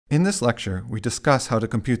In this lecture, we discuss how to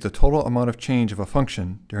compute the total amount of change of a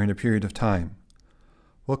function during a period of time.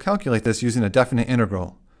 We'll calculate this using a definite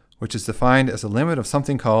integral, which is defined as a limit of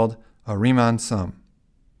something called a Riemann sum.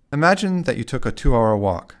 Imagine that you took a 2-hour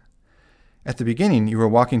walk. At the beginning, you were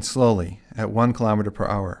walking slowly at 1 kilometer per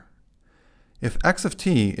hour. If x of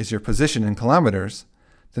t is your position in kilometers,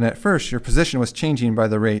 then at first your position was changing by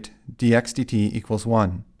the rate dx dt equals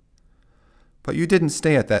 1. But you didn't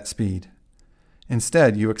stay at that speed.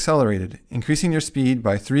 Instead, you accelerated, increasing your speed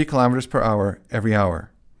by 3 kilometers per hour every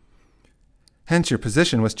hour. Hence, your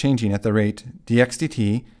position was changing at the rate dx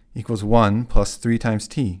dt equals 1 plus 3 times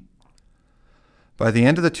t. By the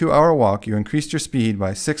end of the 2-hour walk, you increased your speed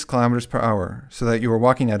by 6 kilometers per hour, so that you were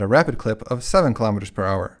walking at a rapid clip of 7 kilometers per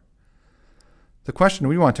hour. The question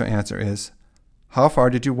we want to answer is, how far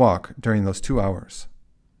did you walk during those 2 hours?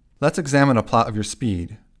 Let's examine a plot of your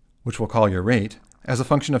speed, which we'll call your rate, as a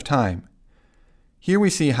function of time. Here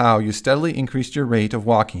we see how you steadily increased your rate of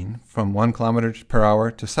walking from 1 kilometer per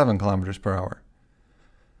hour to 7 kilometers per hour.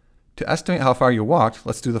 To estimate how far you walked,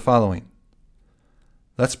 let's do the following.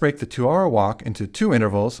 Let's break the 2-hour walk into 2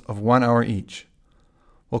 intervals of 1 hour each.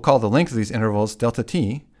 We'll call the length of these intervals delta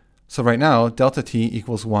t, so right now delta t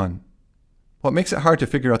equals 1. What makes it hard to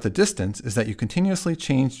figure out the distance is that you continuously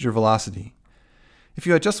changed your velocity. If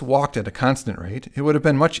you had just walked at a constant rate, it would have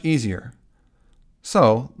been much easier.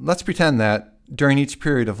 So, let's pretend that during each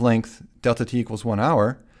period of length, delta t equals 1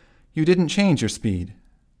 hour, you didn't change your speed.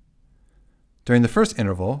 During the first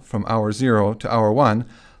interval, from hour 0 to hour 1,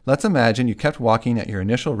 let's imagine you kept walking at your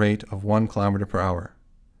initial rate of 1 kilometer per hour.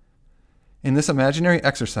 In this imaginary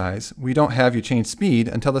exercise, we don't have you change speed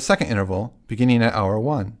until the second interval, beginning at hour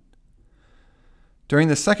 1. During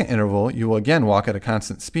the second interval, you will again walk at a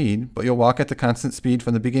constant speed, but you'll walk at the constant speed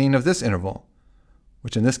from the beginning of this interval,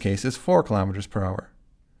 which in this case is 4 kilometers per hour.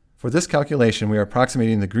 For this calculation, we are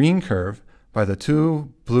approximating the green curve by the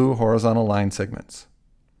 2 blue horizontal line segments.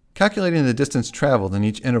 Calculating the distance traveled in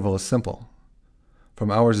each interval is simple.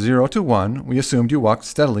 From hours 0 to 1, we assumed you walked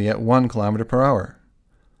steadily at 1 kilometer per hour.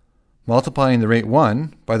 Multiplying the rate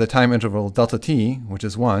 1 by the time interval delta t, which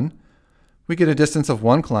is 1, we get a distance of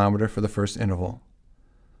 1 kilometer for the first interval.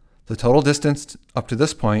 The total distance up to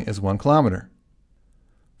this point is 1 kilometer.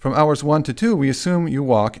 From hours 1 to 2, we assume you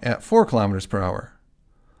walk at 4 kilometers per hour.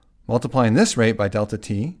 Multiplying this rate by delta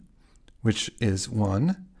t, which is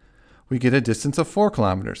 1, we get a distance of 4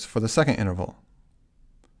 kilometers for the second interval.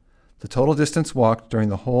 The total distance walked during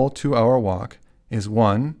the whole 2-hour walk is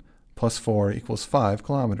 1 plus 4 equals 5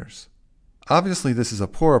 kilometers. Obviously, this is a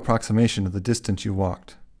poor approximation of the distance you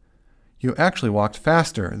walked. You actually walked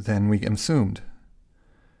faster than we assumed.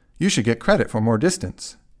 You should get credit for more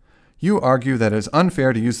distance. You argue that it is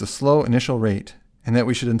unfair to use the slow initial rate, and that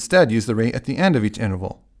we should instead use the rate at the end of each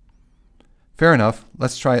interval. Fair enough,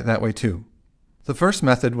 let's try it that way too. The first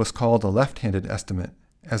method was called a left-handed estimate,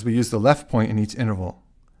 as we use the left point in each interval.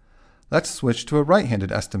 Let's switch to a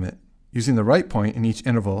right-handed estimate, using the right point in each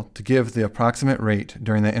interval to give the approximate rate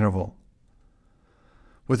during that interval.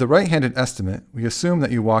 With the right-handed estimate, we assume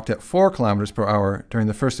that you walked at 4 kilometers per hour during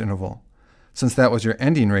the first interval, since that was your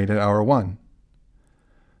ending rate at hour 1.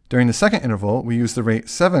 During the second interval, we use the rate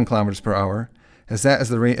 7 kilometers per hour, as that is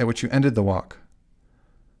the rate at which you ended the walk.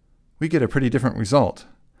 We get a pretty different result.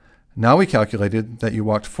 Now we calculated that you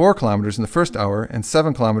walked 4 kilometers in the first hour and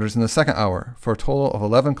 7 kilometers in the second hour, for a total of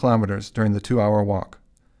 11 kilometers during the 2-hour walk.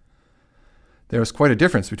 There is quite a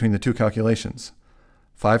difference between the two calculations.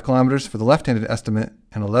 5 kilometers for the left-handed estimate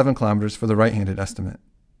and 11 kilometers for the right-handed estimate.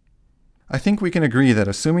 I think we can agree that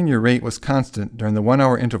assuming your rate was constant during the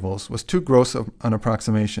 1-hour intervals was too gross an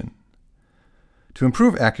approximation. To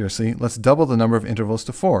improve accuracy, let's double the number of intervals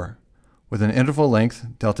to 4, with an interval length,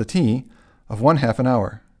 delta t, of 1/2 an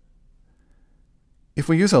hour. If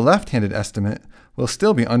we use a left-handed estimate, we'll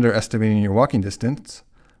still be underestimating your walking distance,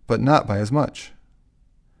 but not by as much.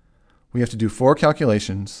 We have to do 4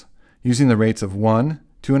 calculations, using the rates of 1,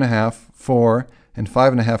 2.5, 4, and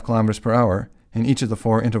 5.5 kilometers per hour in each of the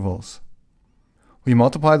 4 intervals. We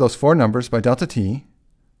multiply those 4 numbers by delta t,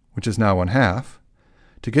 which is now 1/2,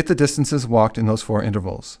 to get the distances walked in those 4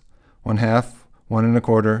 intervals, 1/2,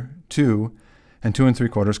 1.25, 2, and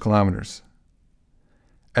 2.75 kilometers.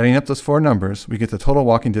 Adding up those 4 numbers, we get the total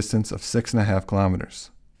walking distance of 6.5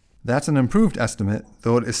 kilometers. That's an improved estimate,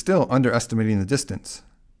 though it is still underestimating the distance.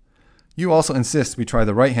 You also insist we try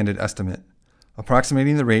the right-handed estimate,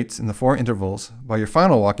 approximating the rates in the 4 intervals by your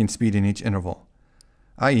final walking speed in each interval,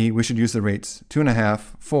 i.e. we should use the rates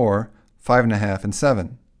 2.5, 4, 5.5, and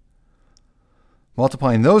 7.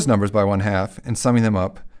 Multiplying those numbers by 1/2 and summing them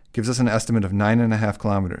up gives us an estimate of 9.5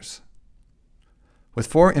 kilometers. With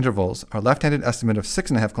 4 intervals, our left-handed estimate of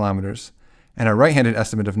 6.5 kilometers and our right-handed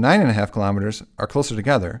estimate of 9.5 kilometers are closer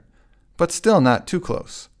together, but still not too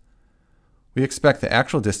close. We expect the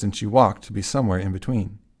actual distance you walked to be somewhere in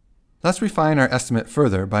between. Let's refine our estimate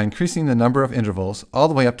further by increasing the number of intervals all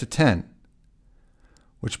the way up to 10,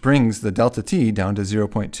 which brings the delta t down to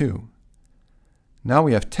 0.2. Now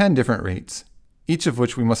we have 10 different rates, each of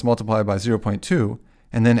which we must multiply by 0.2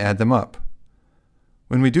 and then add them up.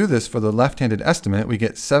 When we do this for the left-handed estimate, we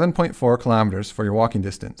get 7.4 kilometers for your walking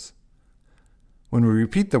distance. When we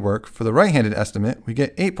repeat the work for the right-handed estimate, we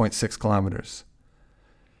get 8.6 kilometers.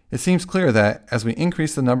 It seems clear that, as we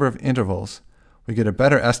increase the number of intervals, we get a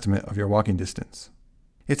better estimate of your walking distance.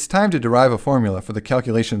 It's time to derive a formula for the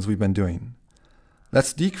calculations we've been doing.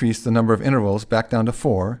 Let's decrease the number of intervals back down to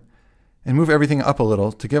 4, and move everything up a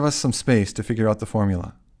little to give us some space to figure out the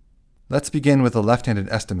formula. Let's begin with the left-handed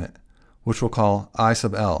estimate, which we'll call I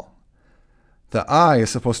sub L. The I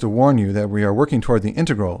is supposed to warn you that we are working toward the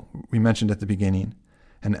integral we mentioned at the beginning,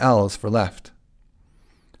 and L is for left.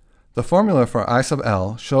 The formula for I sub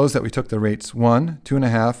L shows that we took the rates 1,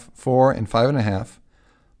 2.5, 4, and 5.5,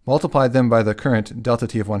 multiplied them by the current delta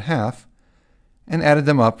t of 1/2, and added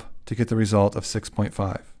them up to get the result of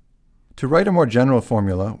 6.5. To write a more general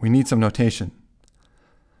formula, we need some notation.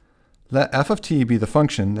 Let f of t be the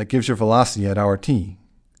function that gives your velocity at hour t.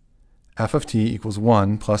 F of t equals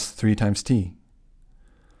 1 plus 3 times t.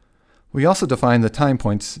 We also define the time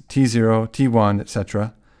points t0, t1,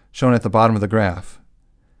 etc., shown at the bottom of the graph.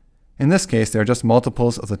 In this case, they are just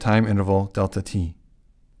multiples of the time interval delta t.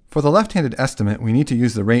 For the left-handed estimate, we need to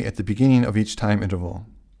use the rate at the beginning of each time interval.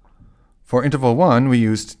 For interval 1, we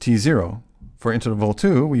used t0. For interval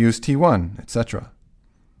 2, we used t1, etc.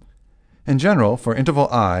 In general, for interval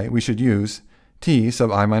I, we should use t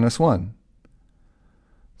sub I minus 1.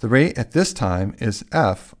 The rate at this time is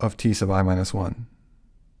f of t sub I minus 1.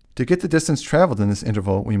 To get the distance traveled in this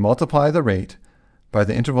interval, we multiply the rate by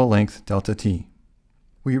the interval length delta t.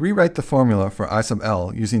 We rewrite the formula for I sub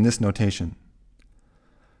L using this notation.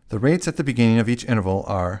 The rates at the beginning of each interval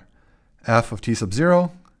are f of t sub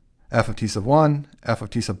 0, f of t sub 1, f of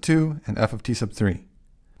t sub 2, and f of t sub 3.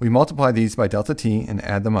 We multiply these by delta t and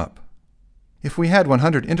add them up. If we had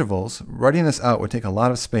 100 intervals, writing this out would take a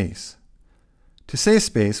lot of space. To save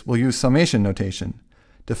space, we'll use summation notation,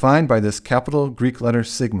 defined by this capital Greek letter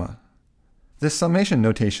sigma. This summation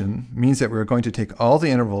notation means that we're going to take all the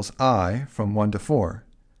intervals I from 1 to 4,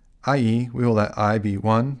 i.e. we will let I be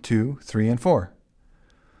 1, 2, 3, and 4.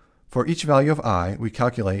 For each value of I, we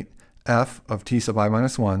calculate f of t sub I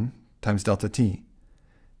minus 1 times delta t.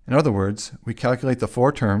 In other words, we calculate the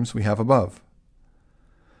 4 terms we have above.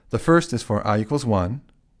 The first is for I equals 1,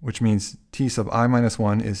 which means t sub I minus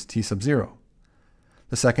 1 is t sub 0.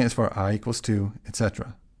 The second is for I equals 2,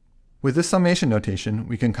 etc. With this summation notation,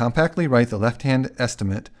 we can compactly write the left-hand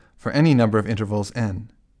estimate for any number of intervals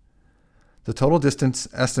n. The total distance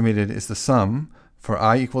estimated is the sum for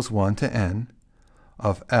I equals 1 to n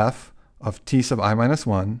of f of t sub I minus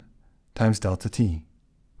 1 times delta t.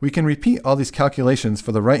 We can repeat all these calculations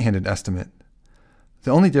for the right-handed estimate.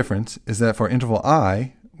 The only difference is that for interval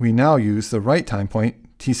I, we now use the right time point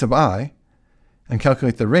t sub I and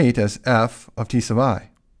calculate the rate as f of t sub I.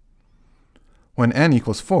 When n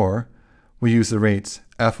equals 4, we use the rates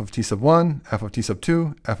f of t sub 1, f of t sub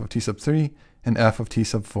 2, f of t sub 3, and f of t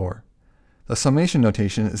sub 4. The summation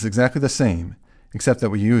notation is exactly the same, except that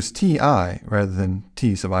we use ti rather than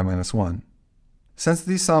t sub I minus 1. Since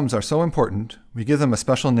these sums are so important, we give them a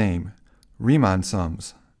special name, Riemann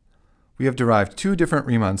sums. We have derived 2 different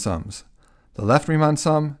Riemann sums, the left Riemann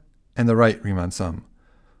sum and the right Riemann sum,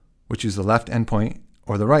 which use the left endpoint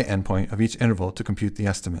or the right endpoint of each interval to compute the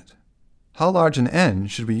estimate. How large an n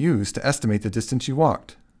should we use to estimate the distance you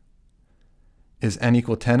walked? Is n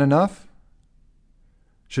equal 10 enough?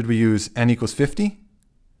 Should we use n equals 50?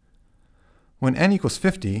 When n equals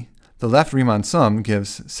 50, the left Riemann sum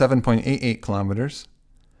gives 7.88 kilometers,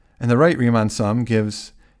 and the right Riemann sum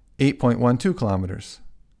gives 8.12 kilometers.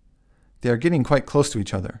 They are getting quite close to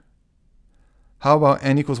each other. How about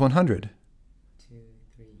n equals 100? 2,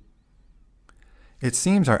 3. It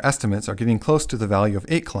seems our estimates are getting close to the value of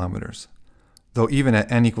 8 kilometers, though even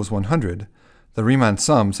at n equals 100, the Riemann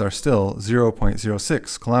sums are still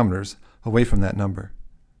 0.06 kilometers away from that number.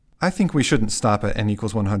 I think we shouldn't stop at n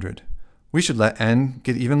equals 100. We should let n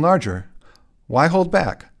get even larger. Why hold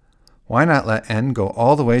back? Why not let n go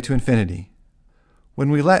all the way to infinity?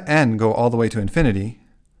 When we let n go all the way to infinity,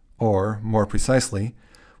 or, more precisely,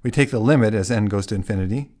 we take the limit as n goes to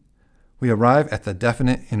infinity, we arrive at the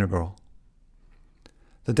definite integral.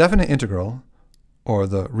 The definite integral, or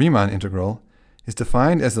the Riemann integral, is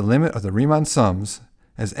defined as the limit of the Riemann sums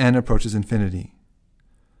as n approaches infinity.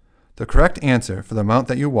 The correct answer for the amount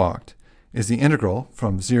that you walked is the integral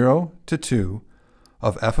from 0 to 2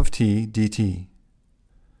 of f of t dt.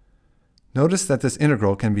 Notice that this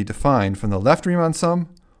integral can be defined from the left Riemann sum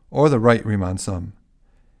or the right Riemann sum.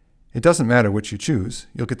 It doesn't matter which you choose,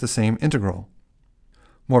 you'll get the same integral.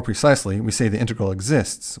 More precisely, we say the integral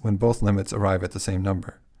exists when both limits arrive at the same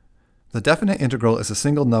number. The definite integral is a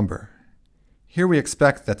single number. Here we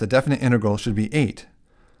expect that the definite integral should be 8,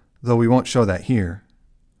 though we won't show that here.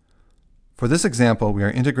 For this example, we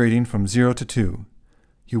are integrating from 0 to 2.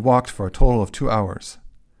 You walked for a total of 2 hours.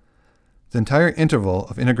 The entire interval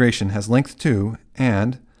of integration has length 2,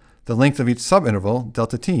 and the length of each subinterval,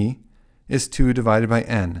 delta t, is 2 divided by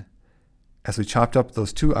n, as we chopped up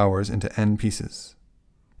those 2 hours into n pieces.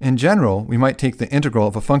 In general, we might take the integral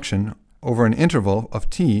of a function over an interval of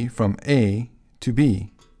t from a to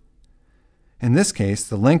b. In this case,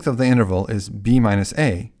 the length of the interval is b minus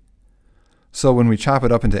a. So when we chop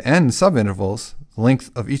it up into n subintervals, the length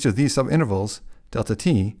of each of these subintervals, delta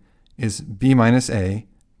t, is b minus a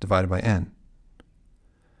divided by n.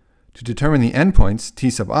 To determine the endpoints t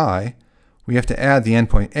sub I, we have to add the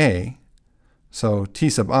endpoint a, so t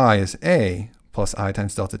sub I is a plus I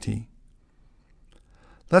times delta t.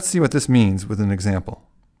 Let's see what this means with an example.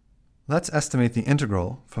 Let's estimate the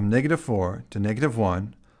integral from -4 to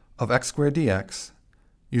 -1 of x squared dx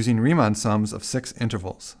using Riemann sums of 6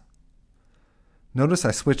 intervals. Notice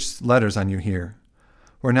I switched letters on you here.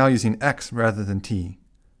 We're now using x rather than t,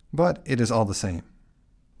 but it is all the same.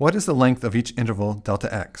 What is the length of each interval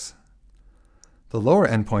delta x? The lower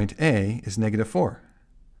endpoint a is -4.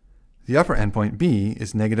 The upper endpoint b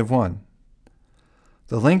is -1.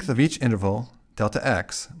 The length of each interval delta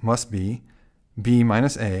x must be b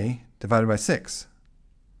minus a divided by 6.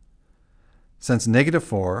 Since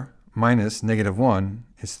 -4 minus -1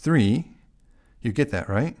 is 3, you get that,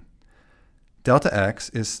 right? Delta x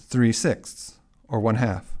is 3/6, or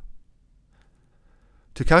 1/2.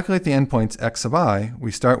 To calculate the endpoints x sub I,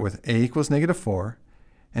 we start with a equals -4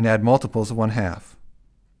 and add multiples of 1/2.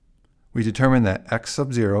 We determine that x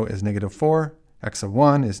sub 0 is -4, x sub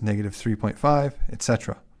 1 is -3.5,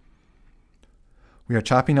 etc. We are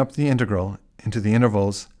chopping up the integral into the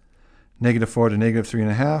intervals -4 to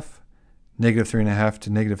 -3.5, -3.5 to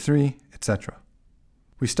 -3, etc.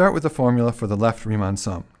 We start with the formula for the left Riemann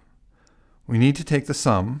sum. We need to take the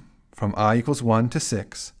sum from I equals 1 to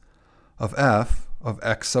 6 of f of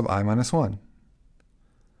x sub I minus 1.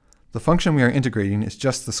 The function we are integrating is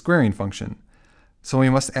just the squaring function, so we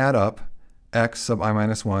must add up x sub I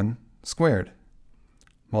minus 1 squared,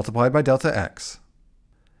 multiplied by delta x.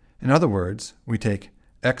 In other words, we take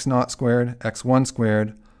x0 squared, x1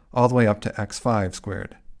 squared, all the way up to x5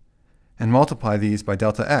 squared, and multiply these by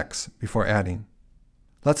delta x before adding.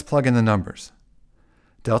 Let's plug in the numbers.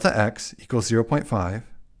 Delta x equals 0.5,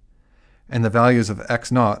 and the values of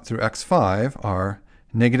x0 through x5 are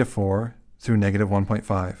 -4 through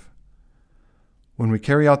 -1.5. When we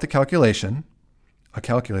carry out the calculation, a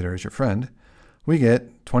calculator is your friend, we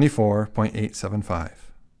get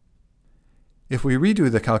 24.875. If we redo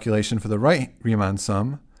the calculation for the right Riemann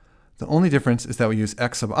sum, the only difference is that we use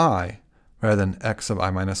x sub I rather than x sub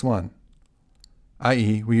I minus 1,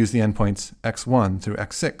 i.e. we use the endpoints x1 through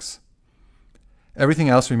x6. Everything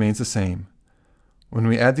else remains the same. When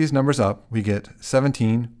we add these numbers up, we get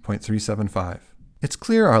 17.375. It's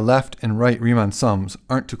clear our left and right Riemann sums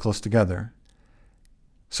aren't too close together,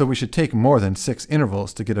 so we should take more than 6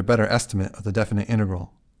 intervals to get a better estimate of the definite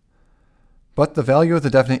integral. But the value of the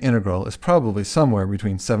definite integral is probably somewhere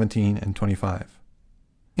between 17 and 25.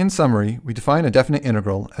 In summary, we define a definite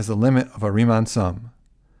integral as the limit of a Riemann sum.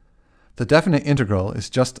 The definite integral is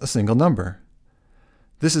just a single number.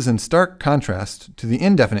 This is in stark contrast to the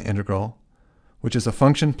indefinite integral, which is a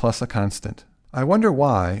function plus a constant. I wonder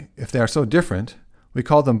why, if they are so different, we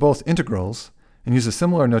call them both integrals and use a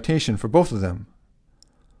similar notation for both of them.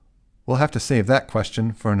 We'll have to save that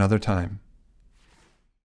question for another time.